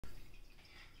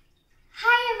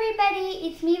everybody,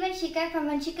 it's me Vanshika from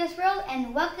Vanshika's World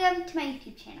and welcome to my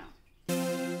YouTube channel.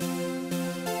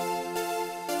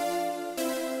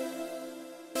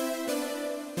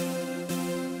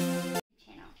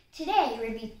 Today we're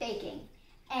going to be baking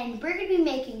and we're going to be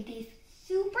making these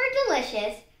super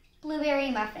delicious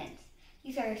blueberry muffins.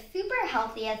 These are super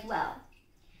healthy as well.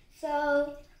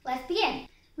 So let's begin.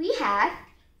 We have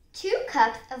 2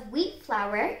 cups of wheat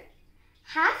flour,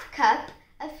 half cup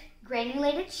of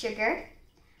granulated sugar,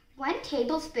 1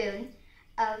 tablespoon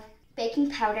of baking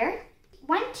powder,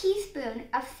 1 teaspoon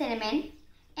of cinnamon,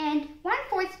 and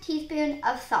 1/4 teaspoon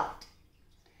of salt.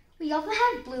 We also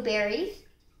have blueberries.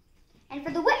 And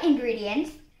for the wet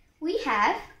ingredients, we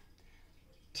have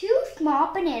 2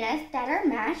 small bananas that are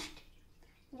mashed,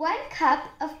 1 cup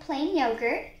of plain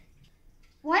yogurt,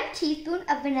 1 teaspoon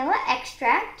of vanilla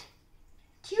extract,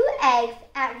 2 eggs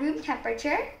at room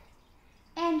temperature,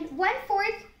 and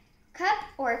 1/4 cup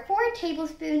or 4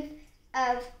 tablespoons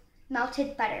of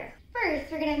melted butter.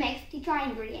 First, we're going to mix the dry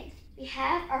ingredients. We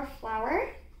have our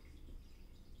flour,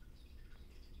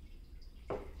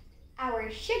 our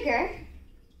sugar,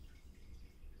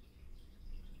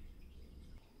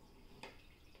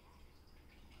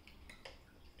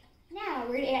 now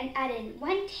we're going to add in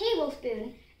 1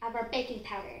 tablespoon of our baking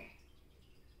powder.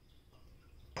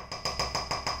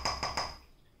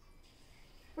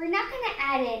 We're not going to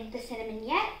add in the cinnamon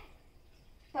yet,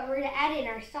 but we're going to add in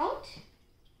our salt,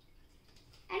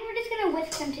 and we're just going to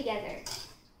whisk them together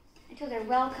until they're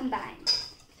well combined.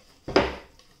 Now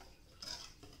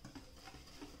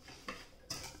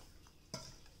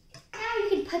you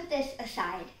can put this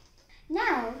aside.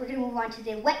 Now we're going to move on to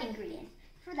the wet ingredients.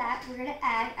 For that, we're going to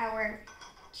add our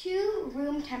 2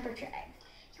 room temperature eggs.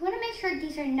 You want to make sure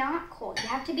these are not cold. They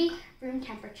have to be room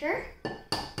temperature.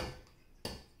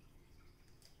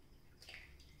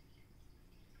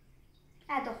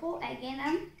 Add the whole egg in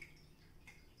them.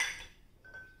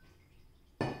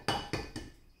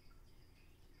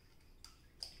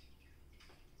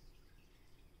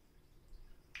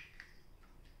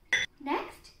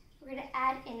 Next, we're going to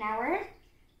add in our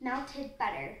melted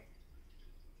butter.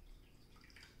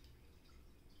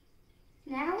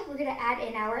 Now we're going to add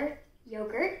in our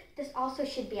yogurt. This also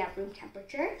should be at room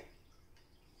temperature.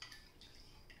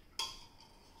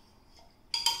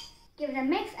 Give it a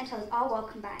mix until it's all well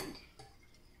combined.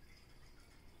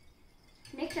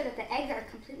 Make sure that the eggs are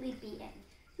completely beaten.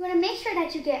 You want to make sure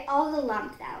that you get all the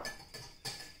lumps out.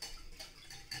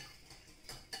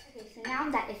 Okay, so now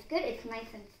that is good, it's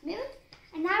nice and smooth.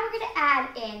 And now we're going to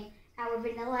add in our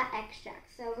vanilla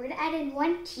extract. So we're going to add in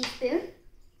 1 teaspoon.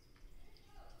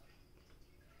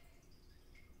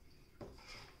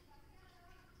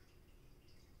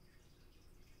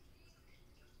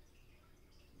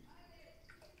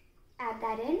 Add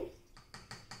that in.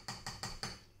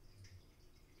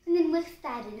 And then whisk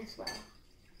that in as well.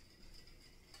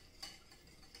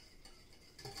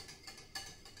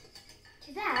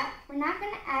 To that, we're not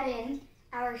going to add in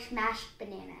our smashed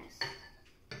bananas.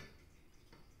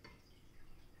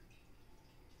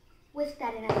 Whisk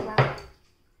that in as well.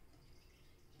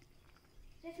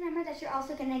 Just remember that you're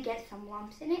also going to get some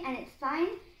lumps in it, and it's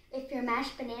fine if your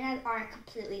mashed bananas aren't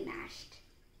completely mashed.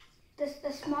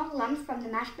 The small lumps from the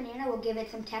mashed banana will give it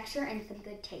some texture and some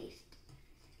good taste.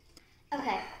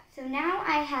 Okay, so now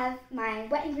I have my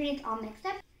wet ingredients all mixed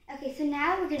up. Okay, so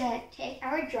now we're going to take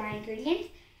our dry ingredients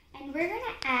and we're going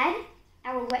to add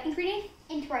our wet ingredients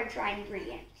into our dry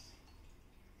ingredients.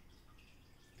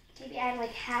 Maybe add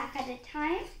like half at a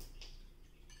time.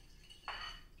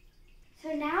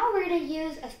 So now we're going to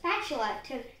use a spatula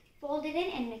to fold it in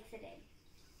and mix it in.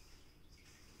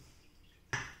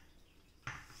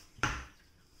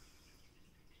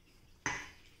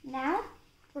 Now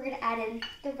we're going to add in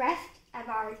the rest of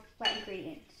our wet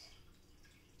ingredients.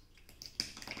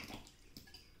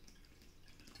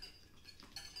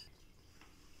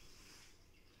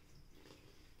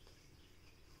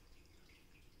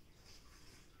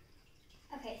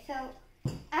 Okay, so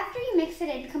after you mix it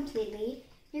in completely,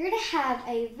 you're going to have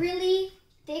a really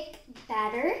thick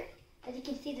batter. As you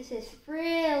can see, this is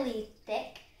really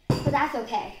thick, but that's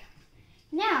okay.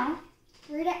 Now,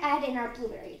 we're going to add in our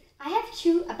blueberries. I have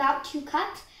about 2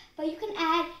 cups, but you can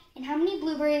add in how many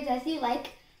blueberries as you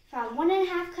like, from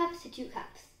 1.5 cups to 2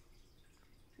 cups.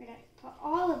 We're going to put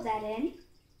all of that in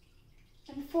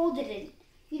and fold it in.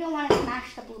 You don't want to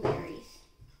smash the blueberries.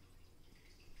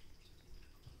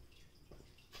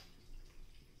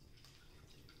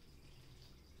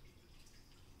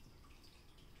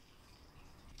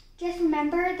 Just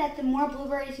remember that the more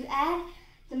blueberries you add,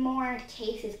 the more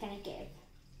taste it's going to give.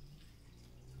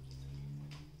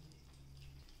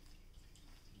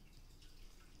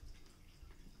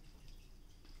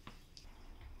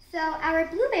 So our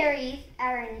blueberries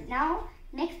are now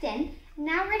mixed in.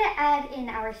 Now we're gonna add in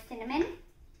our cinnamon.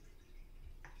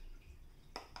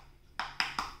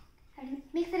 And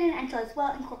mix it in until it's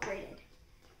well incorporated.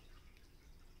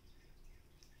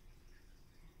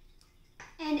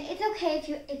 And it's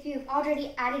okay if you've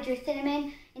already added your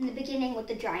cinnamon in the beginning with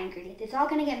the dry ingredients. It's all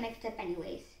gonna get mixed up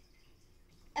anyways.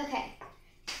 Okay,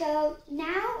 so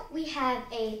now we have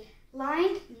a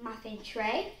lined muffin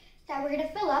tray that we're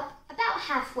gonna fill up about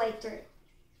halfway through.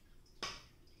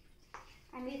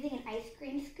 I'm using an ice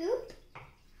cream scoop.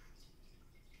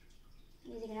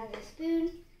 I'm using another spoon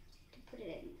to put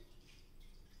it in.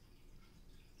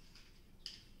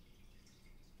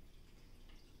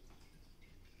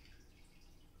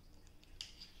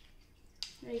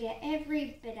 I'm gonna get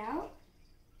every bit out.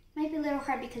 Might be a little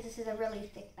hard because this is a really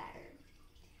thick batter.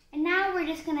 And now we're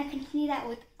just gonna continue that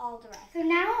with all the rest. So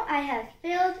now I have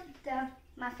filled the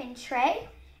muffin tray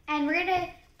and we're gonna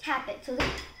tap it.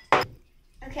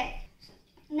 Okay,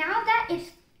 now that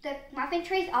the muffin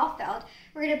tray is all filled,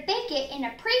 we're gonna bake it in a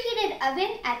preheated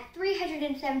oven at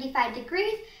 375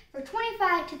 degrees for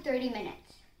 25 to 30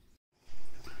 minutes.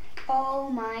 Oh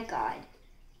my God,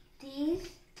 these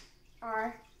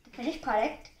are the finished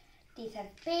product. These have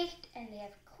baked and they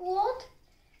have cooled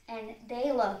and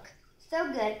they look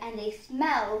so good and they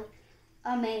smell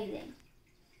amazing.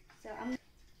 So I'm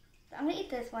gonna eat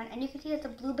this one, and you can see that the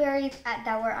blueberries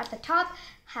that were at the top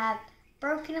have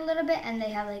broken a little bit and they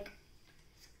have like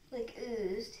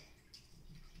oozed.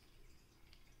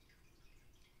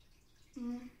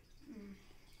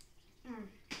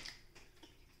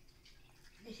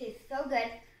 This is so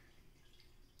good.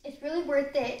 It's really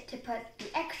worth it to put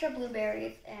the extra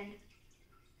blueberries in.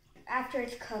 After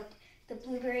it's cooked, the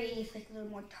blueberry is like a little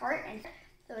more tart, and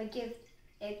so it gives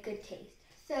a good taste.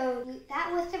 So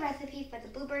that was the recipe for the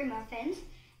blueberry muffins.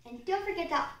 And don't forget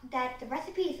that the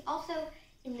recipe is also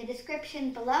in the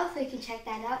description below, so you can check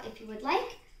that out if you would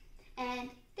like. And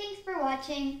thanks for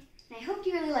watching. And I hope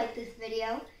you really liked this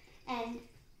video. And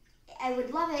I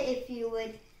would love it if you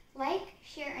would like,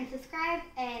 share, and subscribe,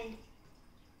 and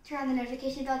turn on the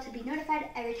notification bell to be notified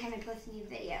every time I post a new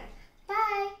video.